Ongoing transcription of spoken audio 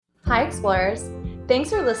Hi, Explorers. Thanks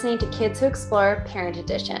for listening to Kids Who Explore Parent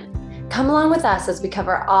Edition. Come along with us as we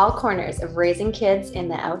cover all corners of raising kids in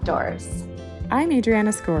the outdoors. I'm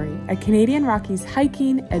Adriana Scory, a Canadian Rockies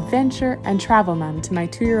hiking, adventure, and travel mom to my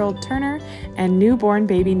 2-year-old Turner and newborn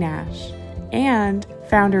baby Nash, and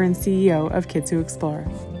founder and CEO of Kids Who Explore.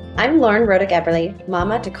 I'm Lauren Rodick-Eberly,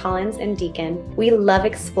 mama to Collins and Deacon. We love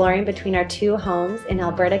exploring between our two homes in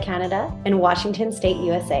Alberta, Canada, and Washington State,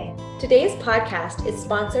 USA. Today's podcast is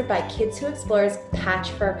sponsored by Kids Who Explore's Patch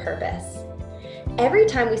for a Purpose. Every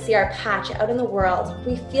time we see our patch out in the world,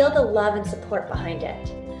 we feel the love and support behind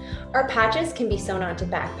it. Our patches can be sewn onto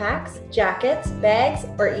backpacks, jackets, bags,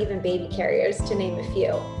 or even baby carriers, to name a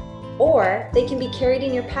few. Or they can be carried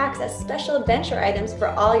in your packs as special adventure items for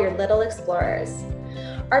all your little explorers.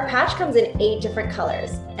 Our patch comes in 8 different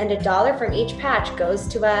colors, and $1 from each patch goes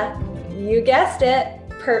to you guessed it,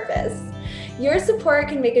 purpose. Your support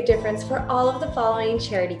can make a difference for all of the following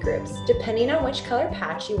charity groups, depending on which color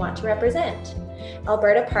patch you want to represent: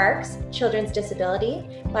 Alberta Parks, Children's Disability,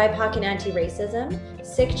 BIPOC and Anti-Racism,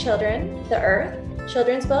 Sick Children, The Earth,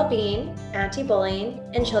 Children's Wellbeing, Anti-Bullying,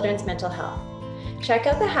 and Children's Mental Health. Check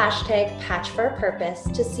out the hashtag Patch for a Purpose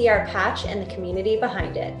to see our patch and the community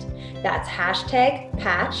behind it. That's hashtag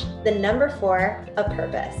patch, the number 4, a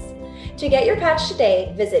purpose. To get your patch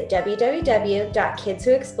today, visit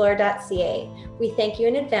www.kidswhoexplore.ca. We thank you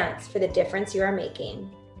in advance for the difference you are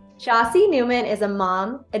making. Jocey Newman is a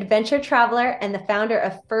mom, adventure traveler, and the founder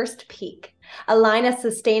of First Peak, a line of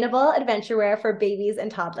sustainable adventure wear for babies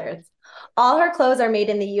and toddlers. All her clothes are made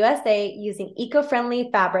in the USA using eco-friendly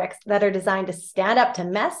fabrics that are designed to stand up to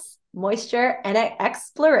mess, moisture, and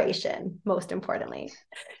exploration, most importantly.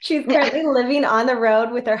 She's currently living on the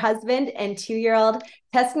road with her husband and 2-year-old,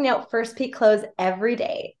 testing out First Peak clothes every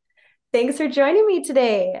day. Thanks for joining me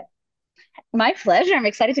today. My pleasure. I'm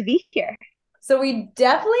excited to be here. So we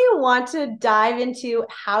definitely want to dive into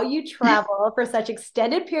how you travel for such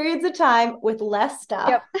extended periods of time with less stuff.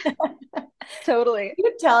 Yep. Totally. Can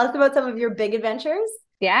you tell us about some of your big adventures?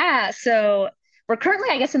 Yeah. So we're currently,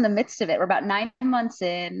 I guess, in the midst of it. We're about 9 months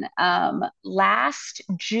in. Last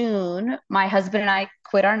June, my husband and I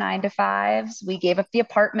quit our 9-to-5s. We gave up the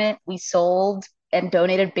apartment. We sold and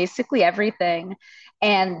donated basically everything,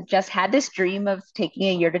 and just had this dream of taking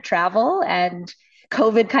a year to travel. And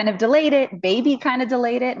COVID kind of delayed it, baby kind of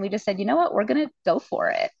delayed it. And we just said, you know what, we're going to go for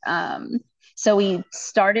it. So we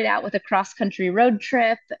started out with a cross-country road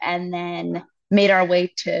trip and then made our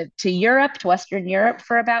way to Europe, to Western Europe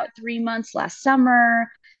for about 3 months last summer.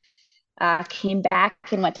 Came back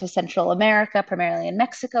and went to Central America, primarily in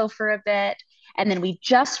Mexico for a bit. And then we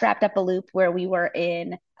just wrapped up a loop where we were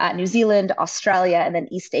in New Zealand, Australia, and then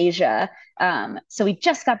East Asia. So we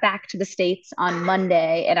just got back to the States on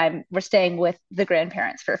Monday, and we're staying with the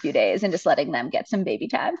grandparents for a few days and just letting them get some baby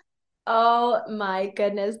time. Oh my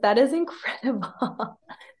goodness, that is incredible.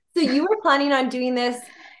 So you were planning on doing this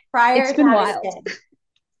prior It's been to wild.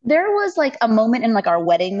 There was like a moment in like our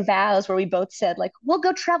wedding vows where we both said like, we'll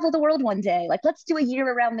go travel the world one day. Like, let's do a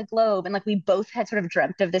year around the globe. And like, we both had sort of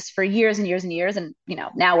dreamt of this for years and years and years. And, you know,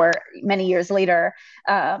 now we're many years later.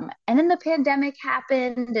 And then the pandemic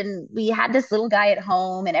happened and we had this little guy at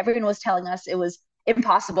home and everyone was telling us it was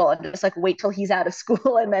impossible and just like, wait till he's out of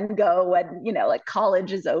school and then go when, you know, like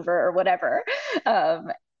college is over or whatever.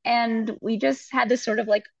 And we just had this sort of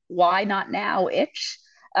like, why not now itch.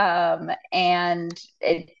 And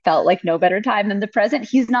it felt like no better time than the present.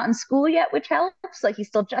 He's not in school yet, which helps. Like, he's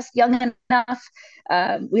still just young enough.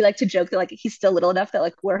 We like to joke that like he's still little enough that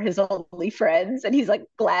like we're his only friends and he's like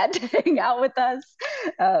glad to hang out with us.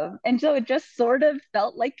 And so it just sort of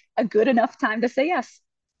felt like a good enough time to say yes.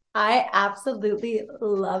 I absolutely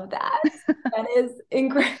love that. That is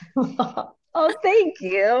incredible. Oh, thank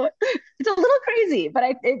you. It's a little crazy, but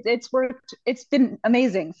it's worked. It's been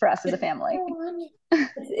amazing for us as a family.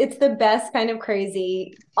 It's the best kind of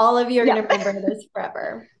crazy. All of you are going to remember this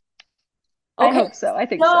forever. Okay. I hope so. I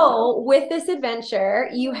think so. So with this adventure,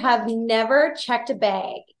 you have never checked a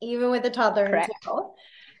bag, even with a toddler in tow.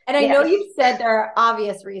 And I know you've said there are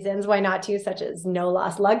obvious reasons why not to, such as no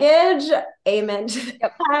lost luggage. Amen to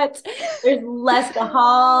that. There's less to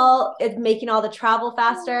haul. It's making all the travel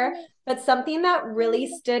faster. But something that really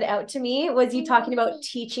stood out to me was you talking about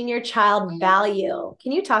teaching your child value.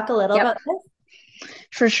 Can you talk a little about this?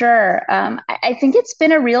 For sure. I think it's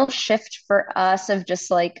been a real shift for us of just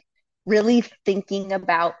like really thinking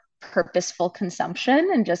about purposeful consumption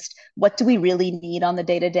and just what do we really need on the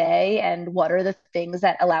day to day and what are the things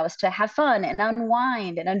that allow us to have fun and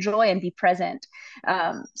unwind and enjoy and be present.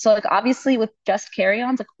 So like obviously with just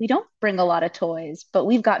carry-ons, like we don't bring a lot of toys, but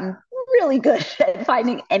we've gotten really good at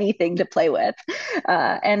finding anything to play with.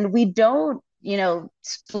 And we don't,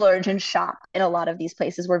 splurge and shop in a lot of these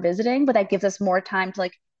places we're visiting, but that gives us more time to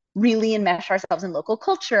like really enmesh ourselves in local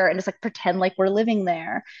culture and just like pretend like we're living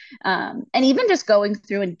there. And even just going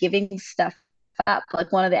through and giving stuff up.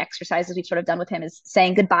 Like one of the exercises we've sort of done with him is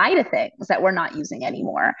saying goodbye to things that we're not using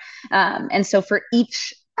anymore. And so for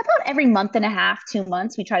about every month and a half, 2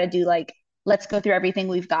 months, we try to do like, let's go through everything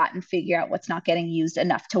we've got and figure out what's not getting used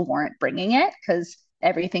enough to warrant bringing it, because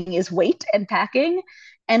everything is weight and packing.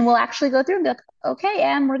 And we'll actually go through and be like, okay,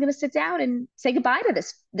 and we're going to sit down and say goodbye to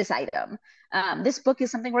this item. This book is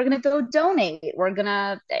something we're going to go donate. We're going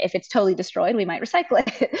to, if it's totally destroyed, we might recycle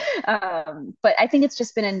it. But I think it's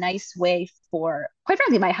just been a nice way for, quite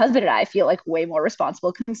frankly, my husband and I feel like way more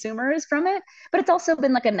responsible consumers from it. But it's also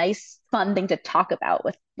been like a nice, fun thing to talk about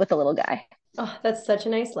with the little guy. Oh, that's such a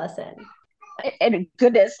nice lesson. And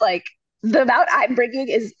goodness, like the amount I'm bringing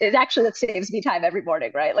is it actually that saves me time every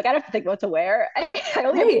morning, right? Like I don't have to think what to wear. I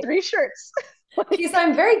only have 3 shirts. Okay, so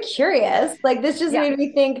I'm very curious. Like this just made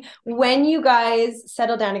me think, when you guys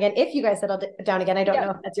settle down again, if you guys settle down again, I don't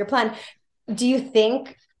know if that's your plan. Do you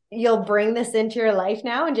think you'll bring this into your life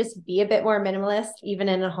now and just be a bit more minimalist, even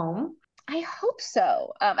in a home? I hope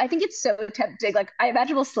so. I think it's so tempting. Like I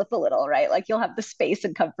imagine we'll slip a little, right? Like you'll have the space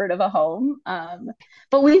and comfort of a home.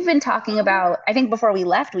 But we've been talking about, I think before we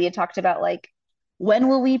left, we had talked about like, when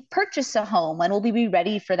will we purchase a home? When will we be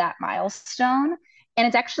ready for that milestone? And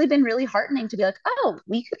it's actually been really heartening to be like, oh,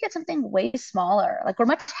 we could get something way smaller. Like we're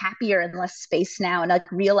much happier in less space now, and like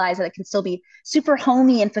realize that it can still be super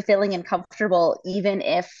homey and fulfilling and comfortable, even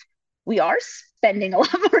if we are spending a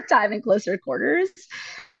lot more time in closer quarters.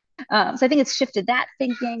 So I think it's shifted that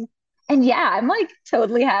thinking. And yeah, I'm like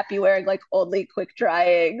totally happy wearing like only quick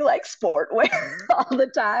drying, like sport wear all the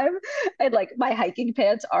time. And like my hiking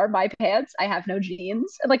pants are my pants. I have no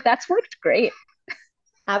jeans. And like that's worked great.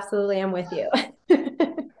 Absolutely, I'm with you.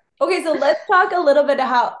 Okay, so let's talk a little bit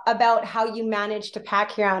about how you manage to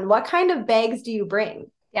pack here on. What kind of bags do you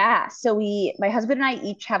bring? Yeah, so my husband and I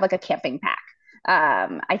each have like a camping pack.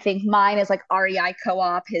 I think mine is like REI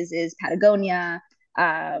Co-op, his is Patagonia.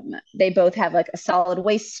 They both have like a solid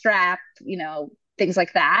waist strap, things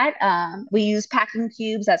like that. We use packing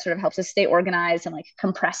cubes that sort of helps us stay organized and like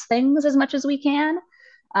compress things as much as we can.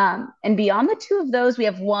 And beyond the two of those, we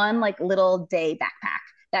have one like little day backpack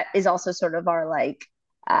that is also sort of our like,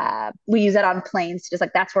 we use it on planes, just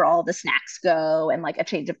like that's where all the snacks go, and like a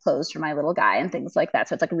change of clothes for my little guy and things like that.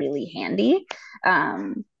 So it's like really handy.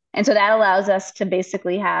 And so that allows us to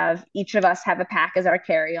basically have each of us have a pack as our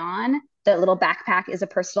carry-on. The little backpack is a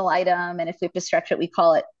personal item, and if we have to stretch it, we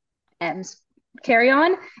call it M's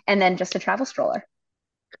carry-on, and then just a travel stroller.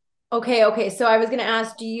 Okay. So I was going to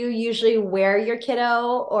ask, do you usually wear your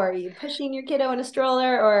kiddo, or are you pushing your kiddo in a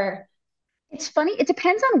stroller, or? It's funny. It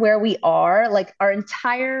depends on where we are. Like our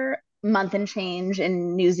entire month and change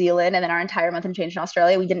in New Zealand and then our entire month and change in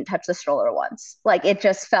Australia, we didn't touch the stroller once. Like it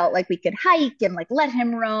just felt like we could hike and like let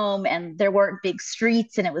him roam, and there weren't big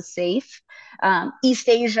streets and it was safe. East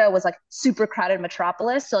Asia was like super crowded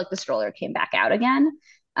metropolis. So like the stroller came back out again.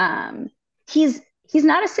 He's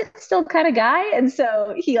not a sit still kind of guy. And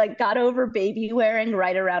so he like got over baby wearing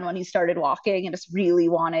right around when he started walking and just really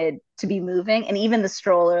wanted to be moving. And even the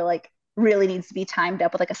stroller like really needs to be timed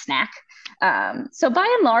up with like a snack. So by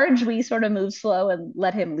and large, we sort of move slow and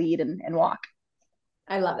let him lead and walk.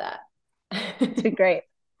 I love that. It's been great.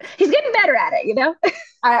 He's getting better at it,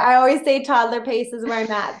 I always say toddler pace is where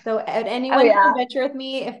I'm at. So anyone can venture with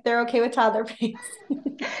me if they're okay with toddler pace.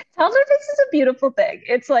 Toddler pace is a beautiful thing.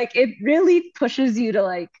 It's like, it really pushes you to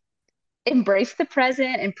like embrace the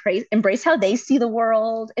present and embrace how they see the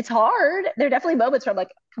world. It's hard. There are definitely moments where I'm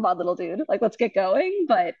like, come on, little dude, like, let's get going.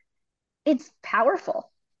 But it's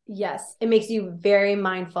powerful. Yes. It makes you very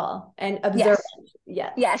mindful and observant.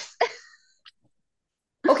 Yes.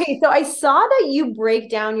 Okay. So I saw that you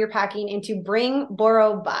break down your packing into bring,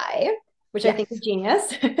 borrow, buy, which I think is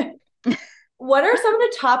genius. What are some of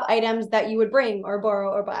the top items that you would bring or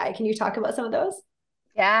borrow or buy? Can you talk about some of those?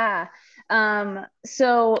 Yeah.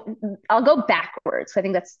 So I'll go backwards. I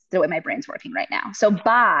think that's the way my brain's working right now. So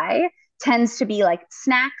buy tends to be like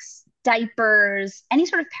snacks, diapers, any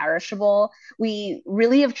sort of perishable. We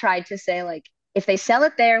really have tried to say like, if they sell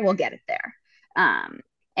it there, we'll get it there.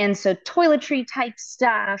 And so toiletry type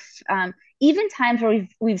stuff, even times where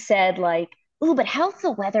we've said like, oh, but how if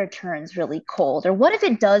the weather turns really cold? Or what if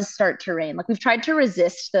it does start to rain? Like we've tried to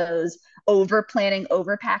resist those over planning,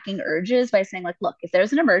 overpacking urges by saying like, look, if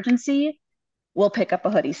there's an emergency, we'll pick up a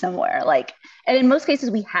hoodie somewhere. Like, and in most cases,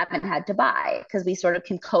 we haven't had to buy because we sort of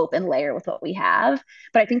can cope and layer with what we have.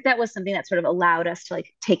 But I think that was something that sort of allowed us to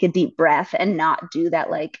like take a deep breath and not do that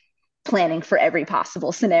like planning for every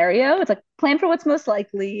possible scenario. It's like plan for what's most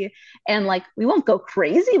likely. And like we won't go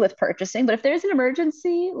crazy with purchasing, but if there's an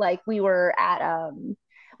emergency, like we were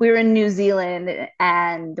in New Zealand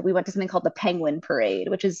and we went to something called the Penguin Parade,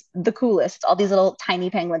 which is the coolest. It's all these little tiny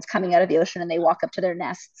penguins coming out of the ocean and they walk up to their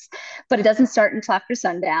nests. But it doesn't start until after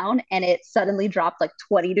sundown and it suddenly dropped like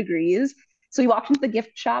 20 degrees. So we walked into the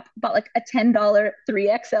gift shop, bought like a $10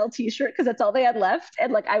 3XL t-shirt because that's all they had left.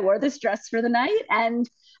 And like I wore this dress for the night and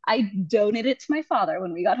I donated it to my father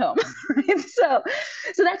when we got home. Right? So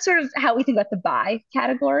that's sort of how we think about the buy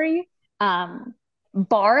category.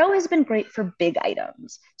 Borrow has been great for big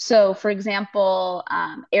items. So, for example,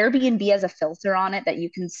 Airbnb has a filter on it that you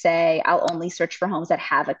can say, I'll only search for homes that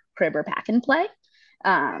have a crib or pack and play.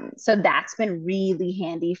 So that's been really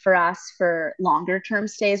handy for us for longer term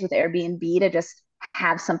stays with Airbnb to just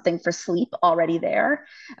have something for sleep already there.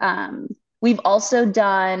 We've also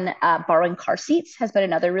done borrowing car seats has been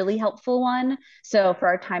another really helpful one. So for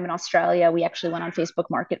our time in Australia, we actually went on Facebook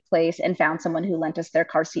Marketplace and found someone who lent us their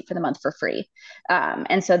car seat for the month for free.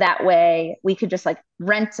 And so that way we could just like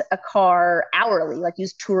rent a car hourly, like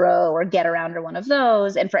use Turo or Get Around or one of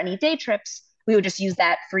those. And for any day trips, we would just use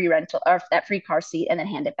that free rental or that free car seat and then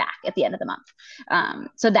hand it back at the end of the month.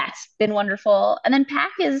 So that's been wonderful. And then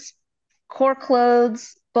pack is core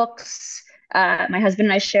clothes, books. My husband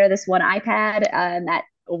and I share this one iPad and that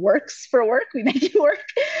works for work. We make it work.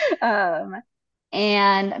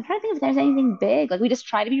 And I'm trying to think if there's anything big. Like we just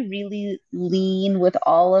try to be really lean with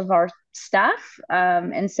all of our stuff.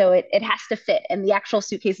 And so it has to fit. And the actual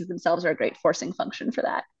suitcases themselves are a great forcing function for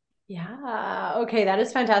that. Yeah. Okay. That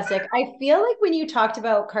is fantastic. I feel like when you talked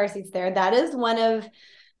about car seats there, that is one of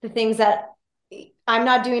the things that I'm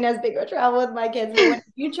not doing as big a travel with my kids, but when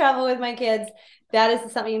you travel with my kids, that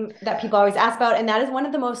is something that people always ask about. And that is one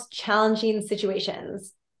of the most challenging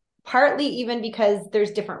situations, partly even because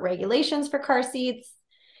there's different regulations for car seats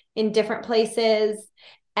in different places.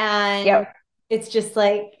 And Yep. it's just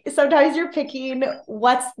like sometimes you're picking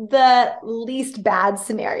what's the least bad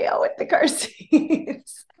scenario with the car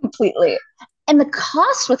seats. Completely. And the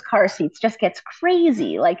cost with car seats just gets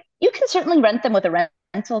crazy. Like you can certainly rent them with a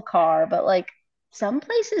rental car, but like some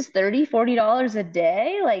places $30, $40 a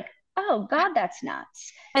day. Like, oh God, that's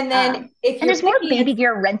nuts. And then if And you're there's more picking, baby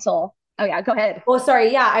gear rental. Oh yeah, go ahead. well,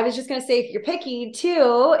 sorry, yeah, I was just gonna say if you're picky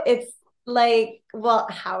too, it's like, well,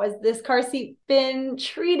 how has this car seat been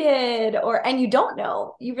treated? Or and you don't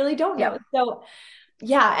know, you really don't know. Yep. So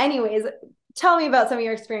yeah, anyways, tell me about some of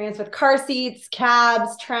your experience with car seats,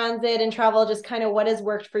 cabs, transit, and travel, just kind of what has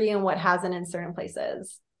worked for you and what hasn't in certain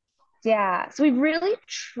places. Yeah. So we've really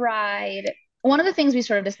tried. One of the things we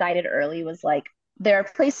sort of decided early was like, there are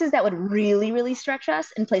places that would really, really stretch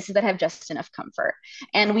us and places that have just enough comfort.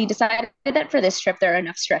 And we decided that for this trip, there are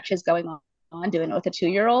enough stretches going on doing it with a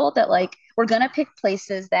 2-year-old that like we're going to pick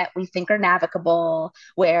places that we think are navigable,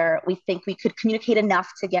 where we think we could communicate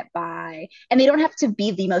enough to get by. And they don't have to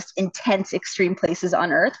be the most intense, extreme places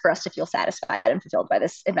on earth for us to feel satisfied and fulfilled by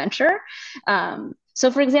this adventure.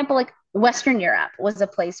 So for example, like Western Europe was a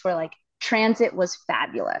place where like transit was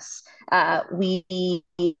fabulous. We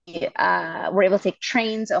were able to take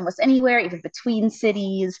trains almost anywhere, even between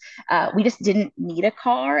cities. We just didn't need a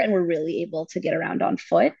car and we're really able to get around on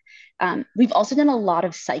foot. We've also done a lot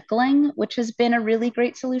of cycling, which has been a really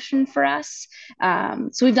great solution for us.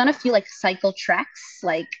 So we've done a few like cycle treks,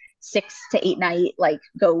 like 6 to 8 night, like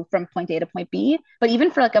go from point A to point B. But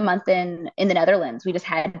even for like a month in the Netherlands, we just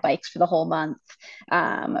had bikes for the whole month.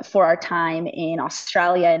 For our time in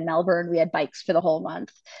Australia and Melbourne, we had bikes for the whole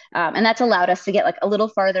month, and that's allowed us to get like a little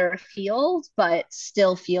farther afield, but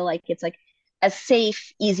still feel like it's like a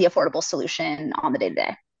safe, easy, affordable solution on the day to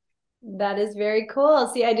day. That is very cool.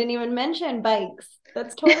 See, I didn't even mention bikes.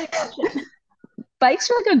 That's totally option.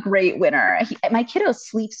 Bikes are like a great winner. My kiddo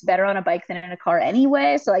sleeps better on a bike than in a car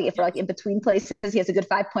anyway. So like if we're like in between places, he has a good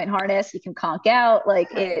 5 point harness. He can conk out. Like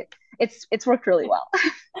it's worked really well.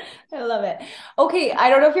 I love it. Okay,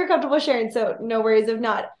 I don't know if you're comfortable sharing, so no worries if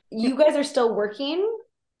not. You guys are still working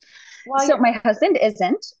while So you're my husband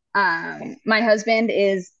isn't. My husband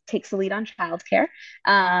is takes the lead on childcare.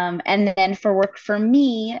 And then for work for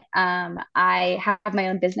me, I have my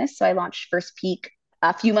own business. So I launched First Peak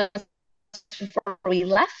a few months before we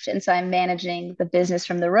left, and so I'm managing the business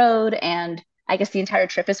from the road. And I guess the entire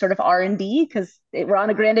trip is sort of R&D because we're on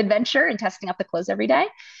a grand adventure and testing up the clothes every day.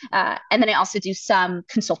 And then I also do some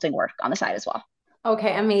consulting work on the side as well.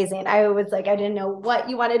 Okay, amazing. I was like, I didn't know what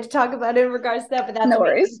you wanted to talk about in regards to that, but that's No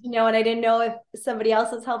amazing worries. to know. And I didn't know if somebody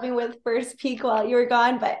else was helping with first peak while you were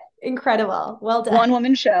gone, but incredible. Well done. One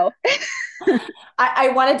woman show. I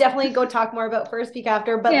want to definitely go talk more about first peak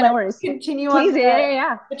after, but Yeah, no let's worries. continue on Please. Yeah, yeah,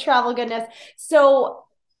 yeah. the travel goodness. So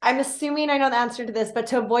I'm assuming I know the answer to this, but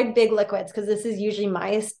to avoid big liquids, because this is usually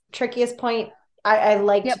my trickiest point, I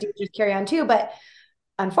like to Yep. do just carry on too, but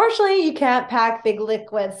unfortunately, you can't pack big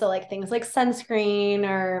liquids. So, like things like sunscreen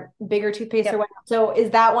or bigger toothpaste or Yep. whatnot. So, is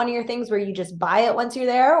that one of your things where you just buy it once you're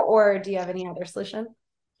there, or do you have any other solution?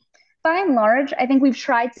 By and large, I think we've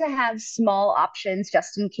tried to have small options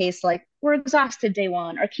just in case, like we're exhausted day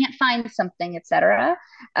one or can't find something, etc.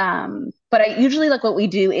 But I usually like what we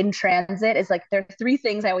do in transit is like there are three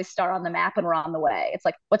things I always start on the map when we're on the way. It's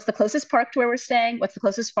like what's the closest park to where we're staying, what's the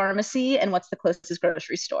closest pharmacy, and what's the closest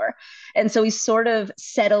grocery store. And so we sort of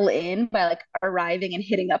settle in by like arriving and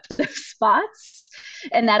hitting up those spots.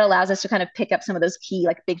 And that allows us to kind of pick up some of those key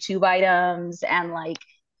like big tube items and like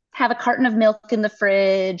have a carton of milk in the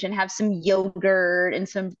fridge and have some yogurt and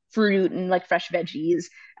some fruit and like fresh veggies,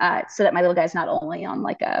 so that my little guy's not only on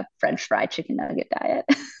like a French fried chicken nugget diet.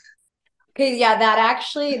 Okay, yeah, that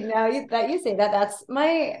actually, that you say that, that's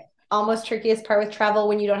my almost trickiest part with travel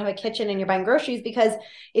when you don't have a kitchen and you're buying groceries, because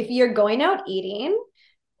if you're going out eating,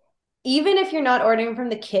 even if you're not ordering from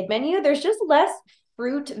the kid menu, there's just less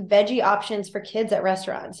fruit, veggie options for kids at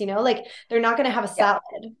restaurants, like they're not going to have a Yep,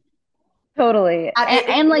 salad totally. at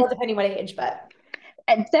And like well, depending what age, but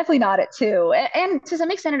it's definitely not it too. And to some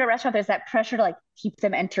extent at a restaurant, there's that pressure to like keep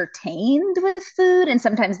them entertained with food. And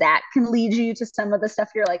sometimes that can lead you to some of the stuff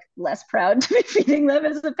you're like less proud to be feeding them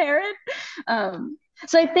as a parent.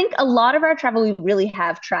 So I think a lot of our travel, we really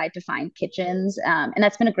have tried to find kitchens. And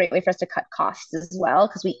that's been a great way for us to cut costs as well,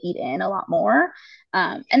 because we eat in a lot more.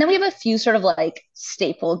 And then we have a few sort of like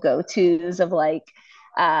staple go-tos of like,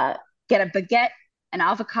 uh, get a baguette, an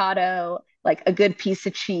avocado, like a good piece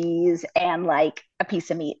of cheese and like a piece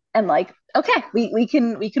of meat, and like okay, we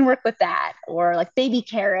can work with that. Or like baby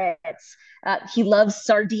carrots, he loves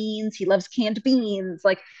sardines, he loves canned beans,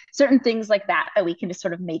 like certain things like that that we can just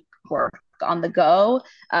sort of make work on the go,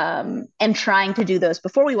 and trying to do those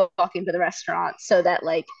before we walk into the restaurant so that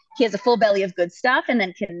like he has a full belly of good stuff and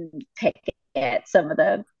then can pick at some of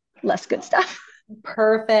the less good stuff.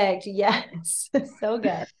 perfect. Yes. So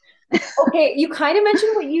good. Okay, you kind of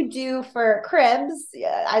mentioned what you do for cribs.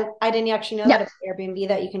 Yeah, I didn't actually know that Yep. it's Airbnb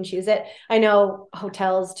that you can choose it. I know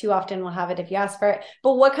hotels too often will have it if you ask for it.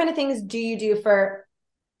 But what kind of things do you do for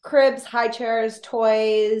cribs, high chairs,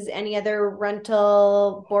 toys, any other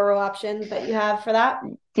rental borrow options that you have for that?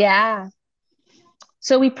 Yeah.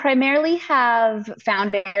 So we primarily have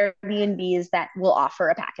found Airbnbs that will offer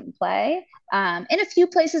a pack and play. In a few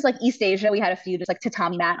places like East Asia, we had a few just like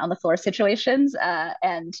tatami mat on the floor situations,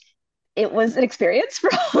 and it was an experience for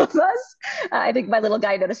all of us. I think my little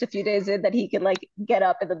guy noticed a few days in that he could like get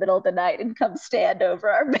up in the middle of the night and come stand over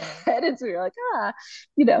our bed, and so we were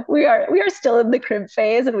like, we are still in the crib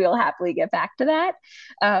phase, and we will happily get back to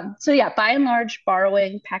that. So yeah, by and large,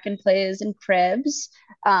 borrowing pack and plays and cribs.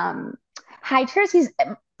 Um, High chairs, he's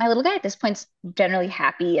my little guy at this point's generally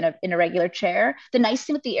happy in a regular chair. The nice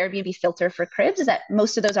thing with the Airbnb filter for cribs is that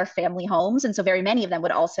most of those are family homes, and so very many of them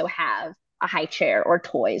would also have a high chair or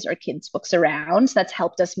toys or kids books around. So that's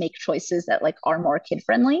helped us make choices that like are more kid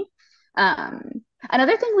friendly.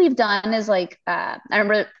 Another thing we've done is like, I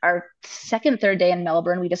remember our second, third day in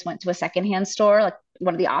Melbourne, we just went to a secondhand store, like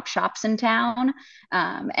one of the op shops in town,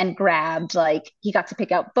 and grabbed like, he got to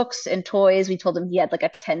pick out books and toys. We told him he had like a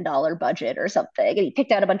 $10 budget or something, and he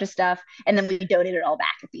picked out a bunch of stuff, and then we donated it all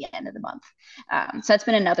back at the end of the month. So that's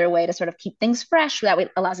been another way to sort of keep things fresh. That way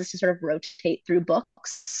it allows us to sort of rotate through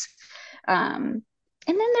books. And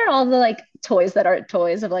then there are all the like toys that aren't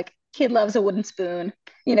toys of like kid loves a wooden spoon,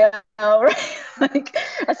 you know, right? Like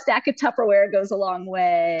a stack of Tupperware goes a long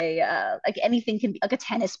way. Like anything can be like a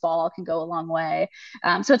tennis ball can go a long way.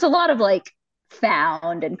 So it's a lot of like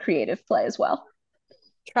found and creative play as well.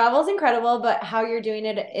 Travel is incredible, but how you're doing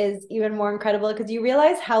it is even more incredible because you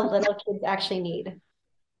realize how little kids actually need.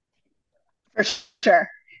 For sure.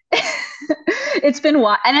 It's been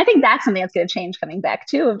wild. And I think that's something that's going to change coming back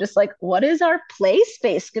too, of just like, what is our play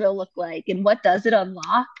space going to look like and what does it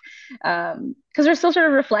unlock? Because we're still sort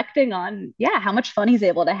of reflecting on, yeah, how much fun he's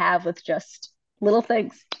able to have with just little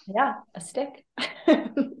things. Yeah, a stick. A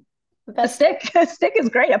Best. stick, a stick is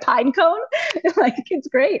great. A pine cone, like it's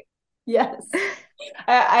great. Yes.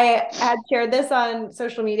 I had shared this on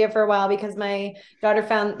social media for a while because my daughter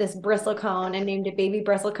found this bristle cone and named it baby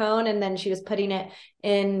bristle cone. And then she was putting it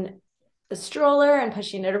in the stroller and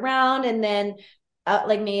pushing it around. And then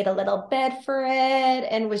like made a little bed for it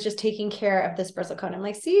and was just taking care of this bristlecone. I'm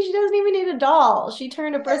like, see, she doesn't even need a doll. She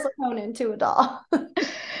turned a bristlecone into a doll.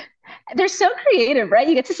 They're so creative, right?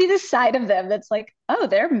 You get to see this side of them that's like, oh,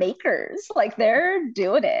 they're makers. Like they're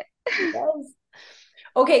doing it. Yes.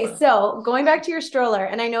 Okay, so going back to your stroller,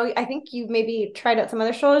 and I think you maybe tried out some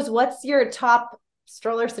other strollers. What's your top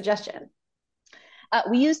stroller suggestion?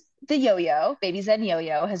 We use the yo-yo. Baby Zen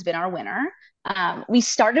yo-yo has been our winner. We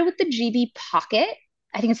started with the GB Pocket.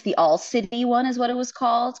 I think it's the All City one is what it was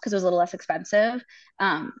called because it was a little less expensive.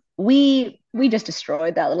 We just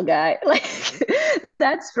destroyed that little guy. Like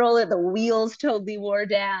that stroller, the wheels totally wore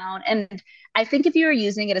down. And I think if you were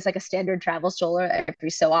using it as like a standard travel stroller every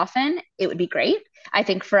so often, it would be great. I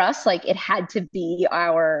think for us, like it had to be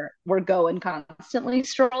our we're going constantly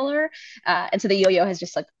stroller. And so the yo-yo has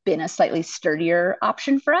just like been a slightly sturdier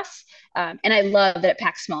option for us. And I love that it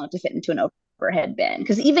packs small enough to fit into an overhead bin.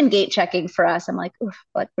 Because even gate checking for us, I'm like,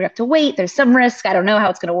 like we have to wait. There's some risk. I don't know how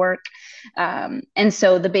it's going to work. And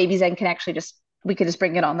so the Baby Zen can actually we could just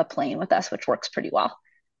bring it on the plane with us, which works pretty well.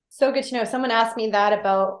 So good to know. Someone asked me that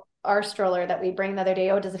about our stroller that we bring the other day.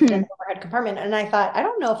 Oh, does it fit in the overhead compartment? And I thought, I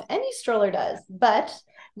don't know if any stroller does, but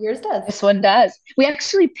yours does. This one does. We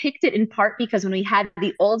actually picked it in part because when we had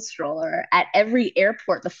the old stroller at every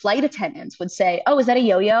airport, the flight attendants would say, "Oh, is that a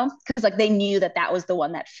yo-yo?" Because like they knew that that was the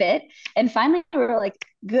one that fit. And finally, we were like,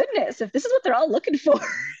 "Goodness, if this is what they're all looking for,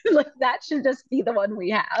 like that should just be the one we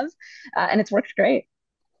have." And it's worked great.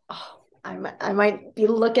 Oh, I might be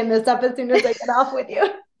looking this up as soon as I get off with you.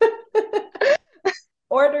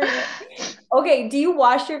 Ordering it. Okay, do you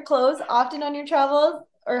wash your clothes often on your travels,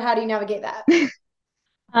 or how do you navigate that?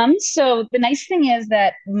 So the nice thing is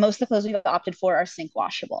that most of the clothes we've opted for are sink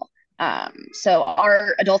washable. So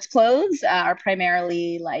our adults' clothes are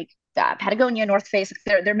primarily like Patagonia, North Face.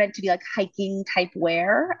 They're meant to be like hiking type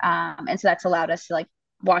wear, and so that's allowed us to like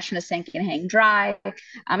wash in a sink and hang dry.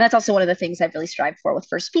 That's also one of the things I've really strived for with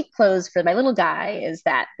first feet clothes for my little guy is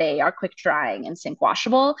that they are quick drying and sink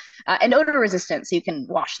washable and odor resistant, so you can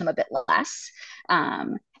wash them a bit less.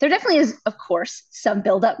 There definitely is, of course, some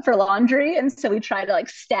buildup for laundry, and so we try to like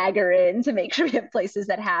stagger in to make sure we have places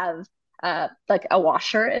that have like a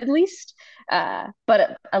washer at least,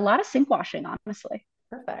 but a lot of sink washing, honestly.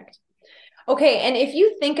 Perfect. Okay, and if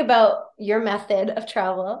you think about your method of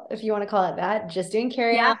travel, if you want to call it that, just doing Yeah.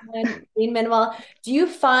 carry-on, being minimal, do you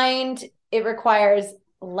find it requires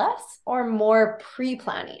less or more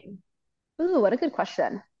pre-planning? Ooh, what a good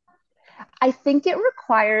question. I think it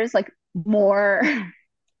requires like more,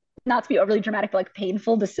 not to be overly dramatic, but like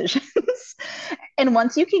painful decisions. And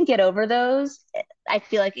once you can get over those, I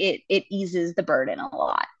feel like it eases the burden a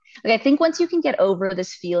lot. Like I think once you can get over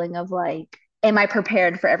this feeling of like, am I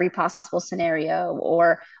prepared for every possible scenario?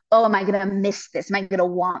 Or, oh, am I gonna miss this? Am I gonna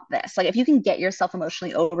want this? Like if you can get yourself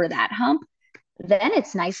emotionally over that hump, then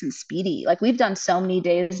it's nice and speedy. Like we've done so many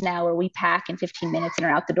days now where we pack in 15 minutes and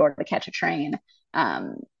are out the door to catch a train.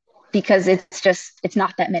 Um, because it's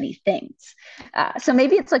not that many things. So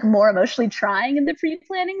maybe it's like more emotionally trying in the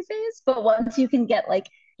pre-planning phase, but once you can get like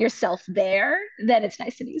yourself there, then it's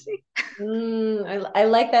nice and easy. I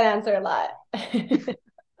like that answer a lot.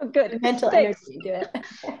 Good. Mental Thanks. energy into it.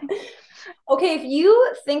 Okay, if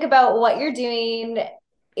you think about what you're doing,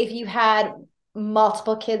 if you had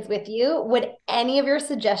multiple kids with you, would any of your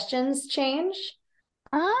suggestions change?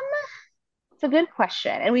 Um, it's a good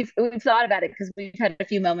question. And we've thought about it because we've had a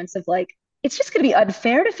few moments of like, it's just going to be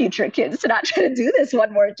unfair to future kids to not try to do this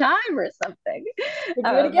one more time or something.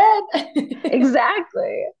 We'll do it again.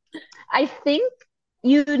 Exactly. I think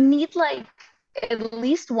you need like at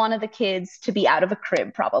least one of the kids to be out of a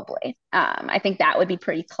crib, probably. I think that would be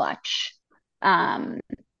pretty clutch. Um,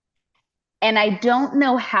 and I don't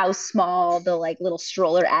know how small the like little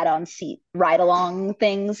stroller add-on seat ride along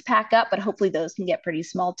things pack up, but hopefully those can get pretty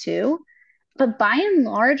small too. But by and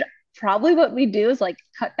large, probably what we do is like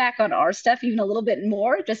cut back on our stuff even a little bit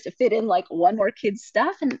more just to fit in like one more kid's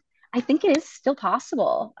stuff. And I think it is still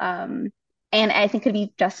possible. And I think it could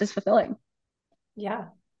be just as fulfilling. Yeah,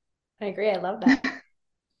 I agree. I love that.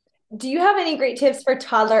 Do you have any great tips for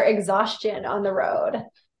toddler exhaustion on the road?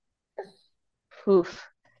 Oof.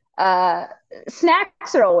 Uh,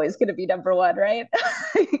 Snacks are always going to be number one, right?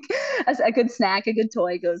 Like, a good snack, a good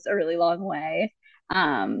toy goes a really long way.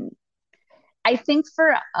 Um, I think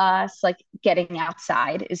for us, like getting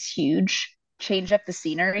outside is huge. Change up the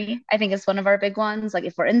scenery, I think is one of our big ones. Like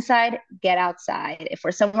if we're inside, get outside. If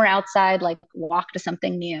we're somewhere outside, like walk to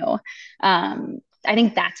something new. I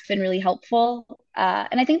think that's been really helpful.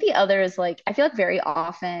 And I think the other is like, I feel like very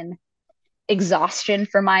often exhaustion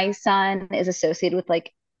for my son is associated with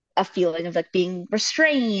like a feeling of like being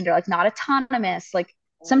restrained or like not autonomous. Like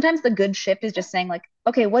sometimes the good ship is just saying like,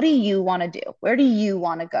 okay, what do you want to do? Where do you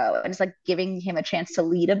want to go? And it's like giving him a chance to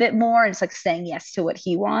lead a bit more. And it's like saying yes to what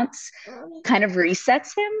he wants kind of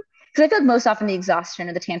resets him. Because I feel like most often the exhaustion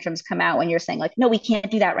or the tantrums come out when you're saying like, no, we can't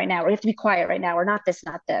do that right now. Or we have to be quiet right now. Or not this,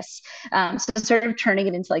 not this. So sort of turning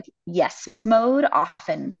it into like yes mode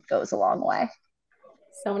often goes a long way.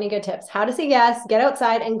 So many good tips. How to say yes, get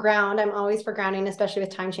outside and ground. I'm always for grounding, especially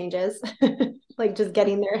with time changes, like just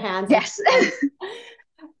getting their hands Yes.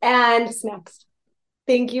 and snacks.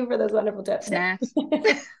 Thank you for those wonderful tips. Snacks.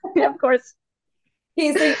 Yeah, of course.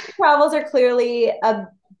 Okay, so your travels are clearly a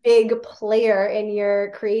big player in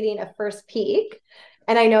your creating a first peak.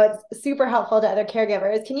 And I know it's super helpful to other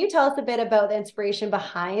caregivers. Can you tell us a bit about the inspiration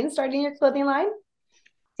behind starting your clothing line?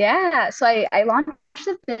 Yeah. So I launched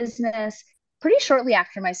the business pretty shortly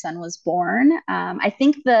after my son was born. I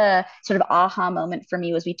think the sort of aha moment for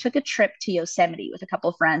me was we took a trip to Yosemite with a couple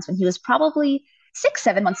of friends when he was probably 6,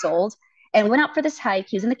 7 months old. And we went out for this hike.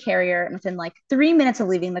 He was in the carrier, and within like 3 minutes of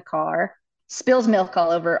leaving the car, spills milk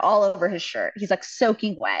all over his shirt. He's like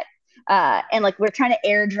soaking wet. And like we're trying to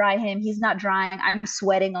air dry him. He's not drying. I'm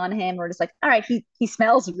sweating on him. We're just like, all right, he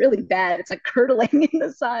smells really bad. It's like curdling in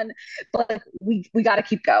the sun, but like, we got to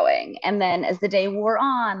keep going. And then as the day wore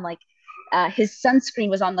on, like his sunscreen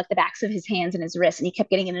was on like the backs of his hands and his wrists, and he kept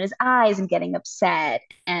getting it in his eyes and getting upset.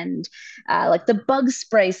 And like the bug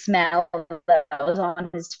spray smell that was on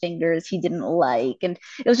his fingers, he didn't like. And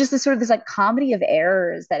it was just this sort of this like comedy of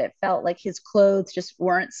errors that it felt like his clothes just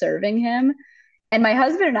weren't serving him. And my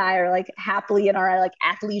husband and I are like happily in our like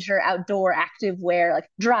athleisure, outdoor, active wear, like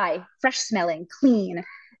dry, fresh smelling, clean.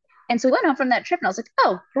 And so we went home from that trip and I was like,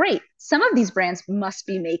 oh, great. Some of these brands must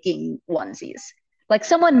be making onesies. Like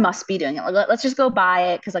someone must be doing it. Like, let's just go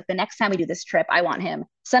buy it. Cause like the next time we do this trip, I want him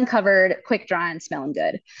sun covered, quick dry, and smelling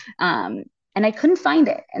good. And I couldn't find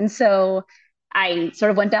it. And so I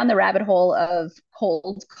sort of went down the rabbit hole of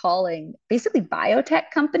cold calling basically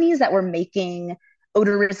biotech companies that were making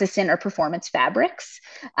odor resistant or performance fabrics.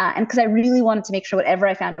 And because I really wanted to make sure whatever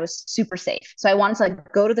I found was super safe. So I wanted to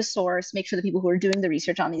like go to the source, make sure the people who are doing the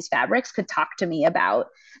research on these fabrics could talk to me about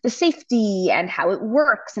the safety and how it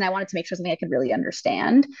works. And I wanted to make sure something I could really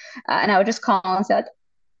understand. And I would just call and say, like,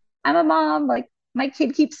 I'm a mom, like my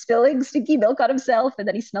kid keeps spilling stinky milk on himself and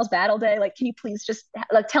then he smells bad all day. Like, can you please just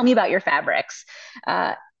like tell me about your fabrics?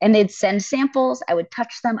 And they'd send samples. I would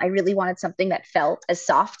touch them. I really wanted something that felt as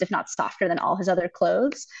soft, if not softer, than all his other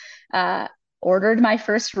clothes. Uh, Ordered my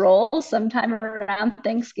first roll sometime around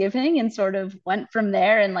Thanksgiving and sort of went from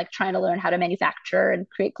there and like trying to learn how to manufacture and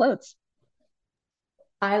create clothes.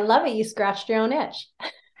 I love it. You scratched your own itch.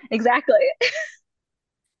 Exactly.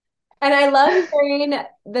 And I love hearing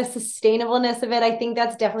the sustainableness of it. I think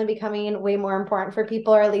that's definitely becoming way more important for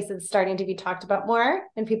people, or at least it's starting to be talked about more.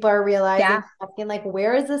 And people are realizing, Yeah, asking, like,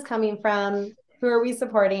 where is this coming from? Who are we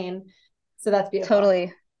supporting? So that's beautiful.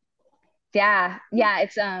 totally. Yeah. Yeah.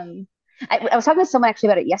 It's, I was talking to someone actually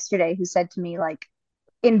about it yesterday who said to me, like,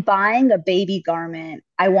 in buying a baby garment,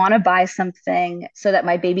 I want to buy something so that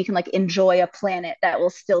my baby can like enjoy a planet that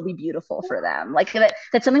will still be beautiful for them. Like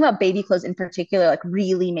that's something about baby clothes in particular, like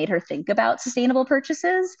really made her think about sustainable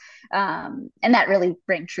purchases. And that really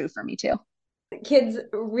rang true for me too. Kids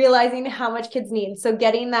realizing how much kids need. So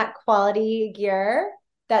getting that quality gear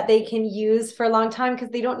that they can use for a long time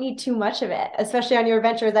because they don't need too much of it, especially on your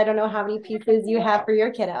adventures. I don't know how many pieces you have for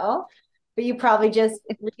your kiddo, but you probably just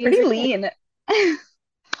It's reuse pretty lean.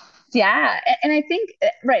 Yeah. And I think,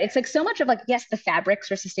 right, it's like so much of like, yes, the fabrics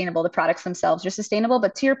are sustainable, the products themselves are sustainable.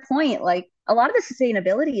 But to your point, like a lot of the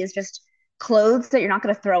sustainability is just clothes that you're not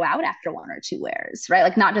going to throw out after one or two wears, right?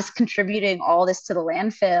 Like not just contributing all this to the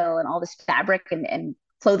landfill and all this fabric and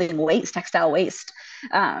clothing waste, textile waste.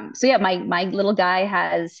 So yeah, my little guy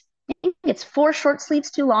has, I think it's 4 short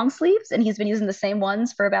sleeves, 2 long sleeves, and he's been using the same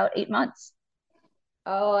ones for about 8 months.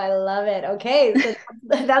 Oh, I love it. Okay, so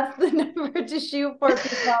that's the number to shoot for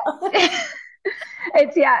people.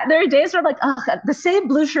 It's yeah. There are days where I'm like, oh, the same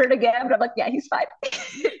blue shirt again, but I'm like, yeah, he's fine.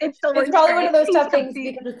 It still It's works probably one great. of those He's tough things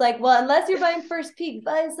comfy. because it's like, well, unless you're buying first peak,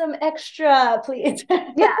 buy some extra, please.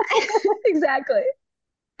 Yeah, exactly,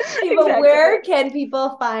 Okay, but exactly. where can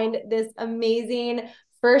people find this amazing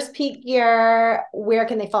first peak gear? Where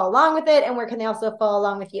can they follow along with it? And where can they also follow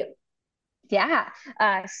along with you? Yeah.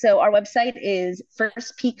 So our website is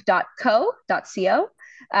firstpeak.co.co.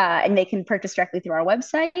 And they can purchase directly through our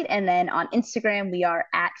website. And then on Instagram, we are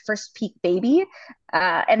at First Peak Baby.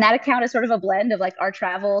 And that account is sort of a blend of like our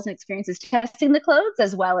travels and experiences testing the clothes,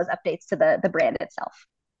 as well as updates to the brand itself.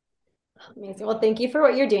 Amazing. Well, thank you for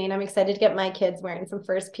what you're doing. I'm excited to get my kids wearing some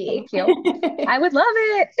First P. Thank you. I would love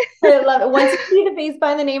it. I love it. Once you see the face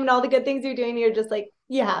behind the name and all the good things you're doing, you're just like,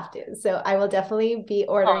 you have to. So I will definitely be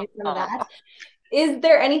ordering some of that. Is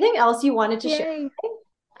there anything else you wanted to share? Oh,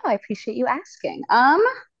 I appreciate you asking. I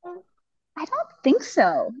don't think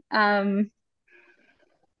so. No,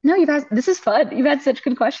 this is fun. You've had such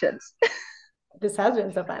good questions. This has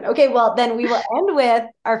been so fun. Okay, well, then we will end with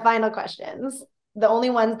our final questions. The only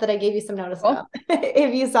ones that I gave you some notice about,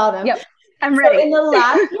 if you saw them. Yep, I'm ready. So in the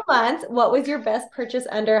last few months, what was your best purchase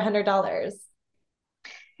under $100?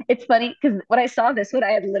 It's funny because when I saw this one, I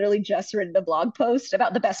had literally just written a blog post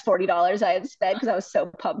about the best $40 I had spent because I was so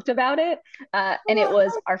pumped about it. And it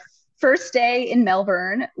was our first day in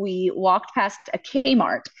Melbourne. We walked past a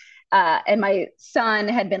Kmart, and my son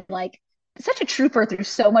had been like such a trooper through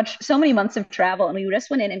so many months of travel. And we just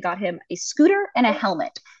went in and got him a scooter and a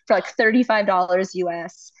helmet for like $35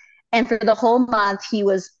 US. And for the whole month, he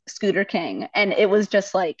was Scooter King. And it was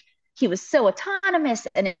just like, he was so autonomous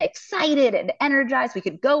and excited and energized. We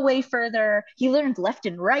could go way further. He learned left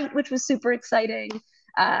and right, which was super exciting.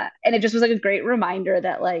 And it just was like a great reminder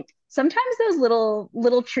that like sometimes those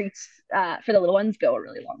little treats for the little ones go a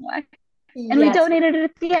really long way. And we donated it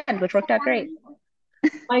at the end, which worked out great.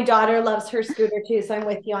 My daughter loves her scooter too, so I'm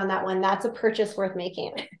with you on that one. That's a purchase worth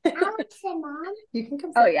making. Mom. You can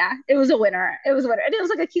come. Oh yeah, it was a winner. It was a winner, and it was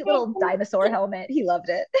like a cute little dinosaur helmet. He loved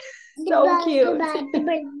it. So cute.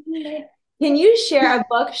 Can you share a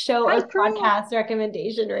book, show, or podcast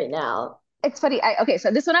recommendation right now? It's funny. So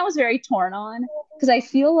this one I was very torn on because I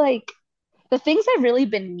feel like the things I've really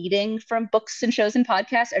been needing from books and shows and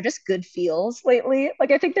podcasts are just good feels lately.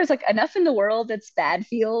 Like I think there's like enough in the world that's bad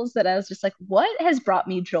feels that I was just like, what has brought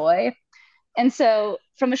me joy? And so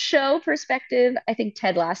from a show perspective, I think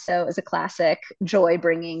Ted Lasso is a classic joy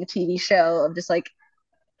bringing TV show of just like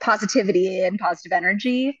positivity and positive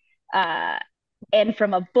energy. And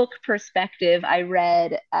from a book perspective, I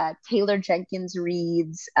read Taylor Jenkins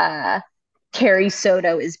Reid's Carrie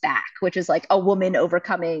Soto is Back, which is like a woman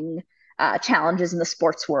overcoming challenges in the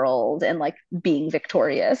sports world and like being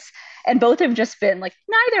victorious. And both have just been like,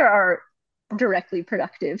 neither are directly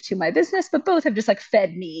productive to my business, but both have just like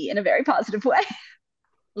fed me in a very positive way.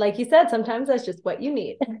 Like you said, sometimes that's just what you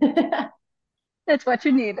need. That's what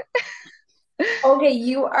you need. Okay,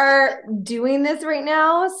 you are doing this right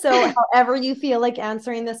now. So however you feel like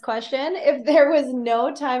answering this question, if there was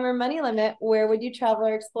no time or money limit, where would you travel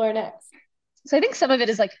or explore next? So I think some of it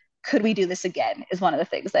is like, could we do this again is one of the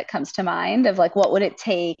things that comes to mind of like, what would it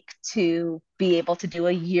take to be able to do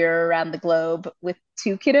a year around the globe with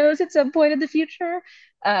 2 kiddos at some point in the future?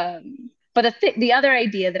 But the other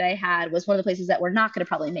idea that I had was one of the places that we're not going to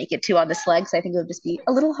probably make it to on this leg. So I think it would just be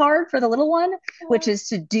a little hard for the little one, which is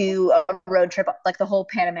to do a road trip, like the whole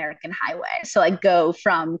Pan American Highway. So like go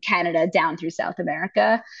from Canada down through South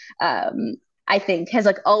America. I think has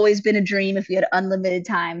like always been a dream if we had unlimited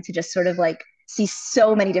time to just sort of like see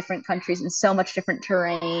so many different countries and so much different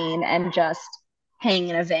terrain and just hang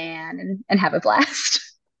in a van and have a blast.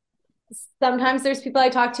 Sometimes there's people I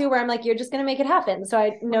talk to where I'm like, you're just going to make it happen. So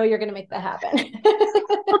I know you're going to make that happen.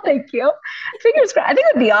 Well, thank you. Fingers crossed. I think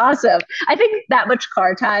it'd be awesome. I think that much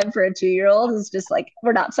car time for a 2-year-old is just like,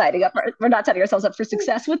 we're not setting ourselves up for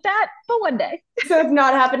success with that, but one day. So it's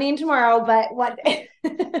not happening tomorrow, but one day.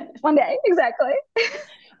 One day, exactly.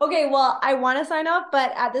 Okay, well, I want to sign off,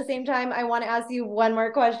 but at the same time, I want to ask you one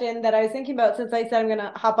more question that I was thinking about since I said I'm going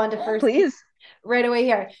to hop onto first. Please. Right away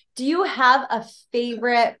here. Do you have a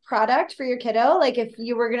favorite product for your kiddo? Like if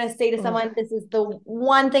you were going to say to someone, this is the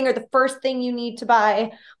one thing or the first thing you need to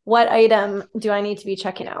buy, what item do I need to be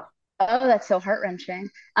checking out? Oh, that's so heart-wrenching.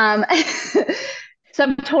 So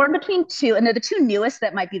I'm torn between 2, and they're the 2 newest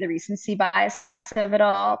that might be the recency bias of it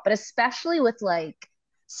all, but especially with like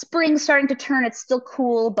spring starting to turn, it's still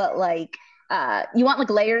cool, but like you want like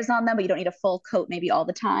layers on them, but you don't need a full coat maybe all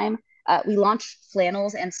the time. We launched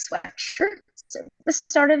flannels and sweatshirts at the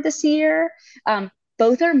start of this year.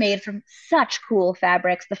 Both are made from such cool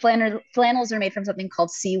fabrics. The flannels are made from something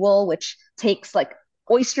called sea wool, which takes like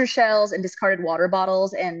oyster shells and discarded water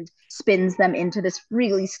bottles and spins them into this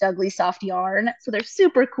really snuggly soft yarn. So they're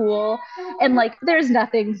super cool. And like, there's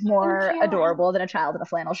nothing more adorable than a child in a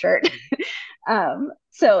flannel shirt.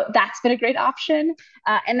 So that's been a great option.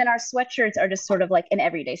 And then our sweatshirts are just sort of like an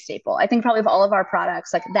everyday staple. I think probably of all of our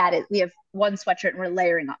products, like that is, we have one sweatshirt and we're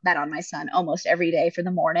layering that on my son almost every day for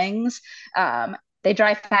the mornings. They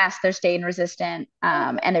dry fast, they're stain resistant,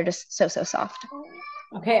 and they're just so soft.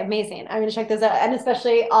 Okay, amazing. I'm gonna check those out, and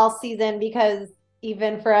especially all season, because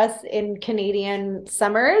even for us in Canadian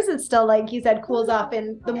summers, it's still like you said, cools off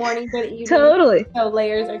in the morning, but evening. Totally. So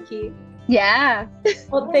layers are key. Yeah.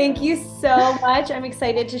 Well, thank you so much. I'm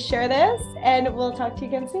excited to share this, and we'll talk to you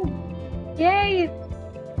again soon. Yay.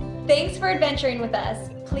 Thanks for adventuring with us.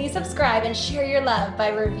 Please subscribe and share your love by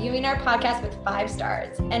reviewing our podcast with 5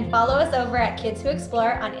 stars, and follow us over at Kids Who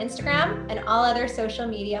Explore on Instagram and all other social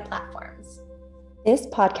media platforms. This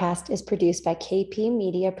podcast is produced by KP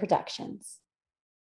Media Productions.